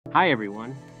Hi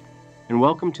everyone, and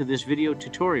welcome to this video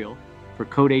tutorial for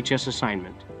CodeHS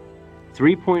Assignment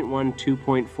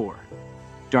 3.12.4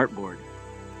 Dartboard.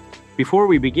 Before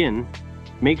we begin,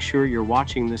 make sure you're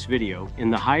watching this video in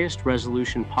the highest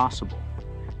resolution possible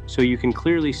so you can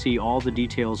clearly see all the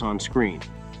details on screen.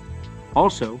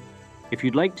 Also, if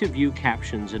you'd like to view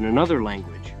captions in another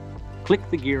language, click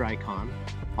the gear icon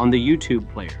on the YouTube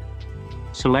player.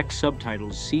 Select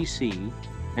Subtitles CC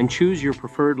and choose your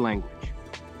preferred language.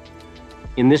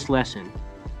 In this lesson,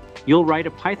 you'll write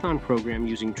a Python program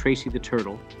using Tracy the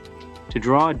Turtle to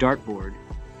draw a dartboard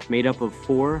made up of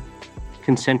 4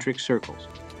 concentric circles.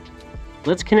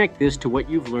 Let's connect this to what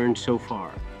you've learned so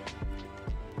far.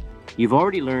 You've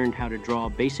already learned how to draw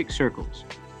basic circles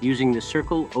using the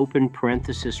circle open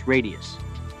parenthesis radius,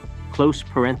 close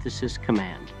parenthesis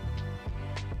command.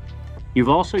 You've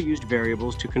also used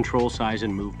variables to control size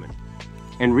and movement.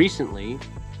 And recently,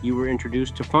 you were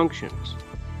introduced to functions,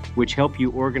 which help you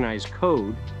organize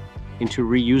code into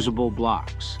reusable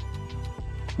blocks.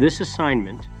 This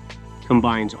assignment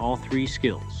combines all 3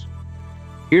 skills.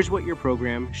 Here's what your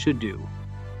program should do.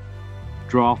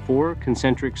 Draw 4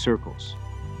 concentric circles.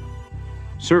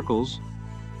 Circles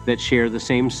that share the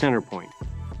same center point.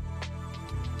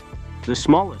 The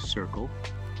smallest circle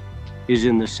is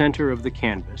in the center of the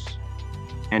canvas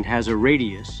and has a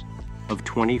radius of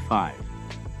 25.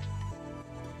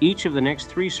 Each of the next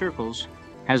 3 circles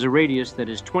has a radius that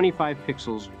is 25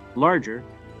 pixels larger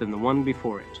than the one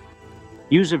before it.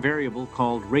 Use a variable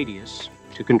called radius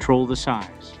to control the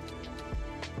size.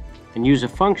 And use a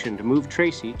function to move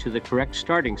Tracy to the correct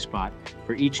starting spot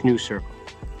for each new circle.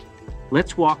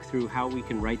 Let's walk through how we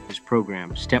can write this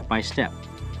program step by step.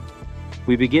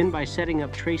 We begin by setting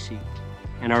up Tracy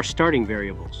and our starting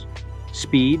variables.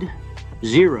 Speed,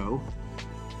 0,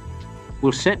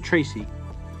 will set Tracy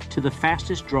to the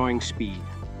fastest drawing speed,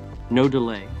 no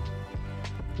delay.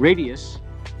 Radius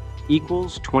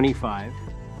equals 25.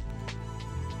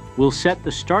 We'll set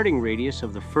the starting radius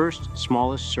of the first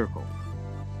smallest circle.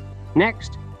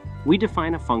 Next, we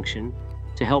define a function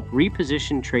to help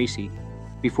reposition Tracy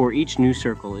before each new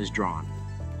circle is drawn.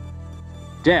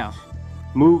 Def,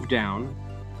 move down,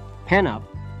 pen up,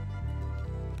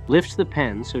 lifts the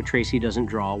pen so Tracy doesn't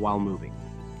draw while moving.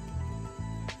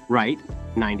 Right,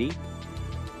 90,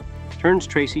 turns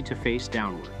Tracy to face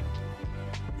downward.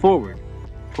 Forward,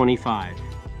 25,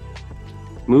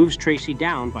 moves Tracy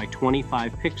down by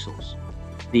 25 pixels,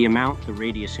 the amount the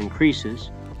radius increases.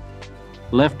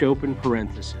 Left open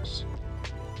parenthesis,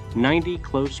 90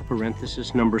 close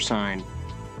parenthesis number sign,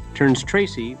 turns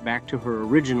Tracy back to her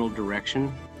original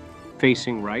direction,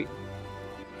 facing right.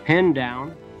 Pen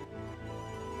down,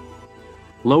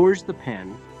 lowers the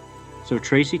pen so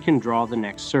Tracy can draw the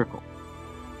next circle.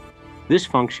 This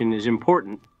function is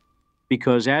important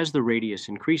because as the radius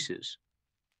increases,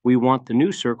 we want the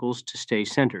new circles to stay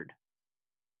centered.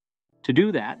 To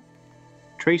do that,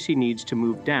 Tracy needs to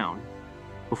move down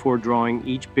before drawing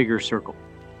each bigger circle.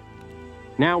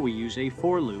 Now we use a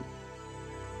for loop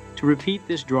to repeat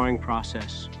this drawing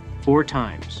process 4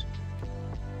 times.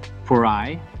 For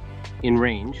I, in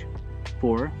range,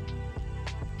 4,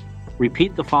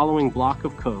 repeat the following block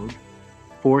of code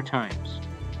 4 times.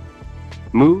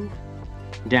 Move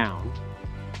down.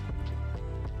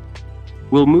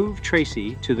 We'll move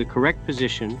Tracy to the correct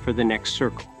position for the next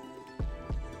circle.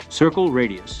 Circle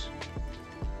radius.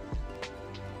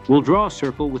 We'll draw a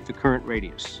circle with the current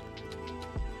radius.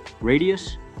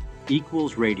 Radius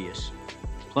equals radius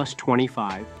plus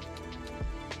 25.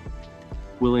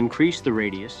 We'll increase the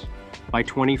radius by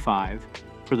 25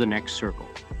 for the next circle.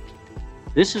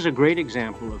 This is a great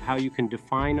example of how you can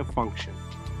define a function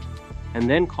and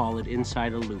then call it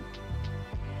inside a loop.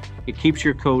 It keeps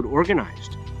your code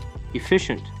organized,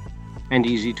 efficient, and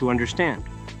easy to understand.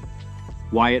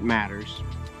 Why it matters.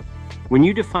 When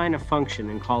you define a function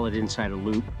and call it inside a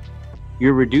loop,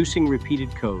 you're reducing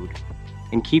repeated code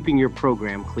and keeping your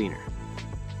program cleaner.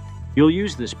 You'll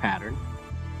use this pattern,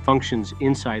 functions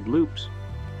inside loops,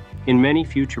 in many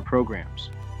future programs.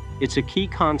 It's a key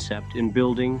concept in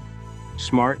building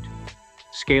smart,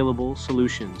 scalable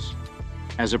solutions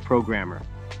as a programmer.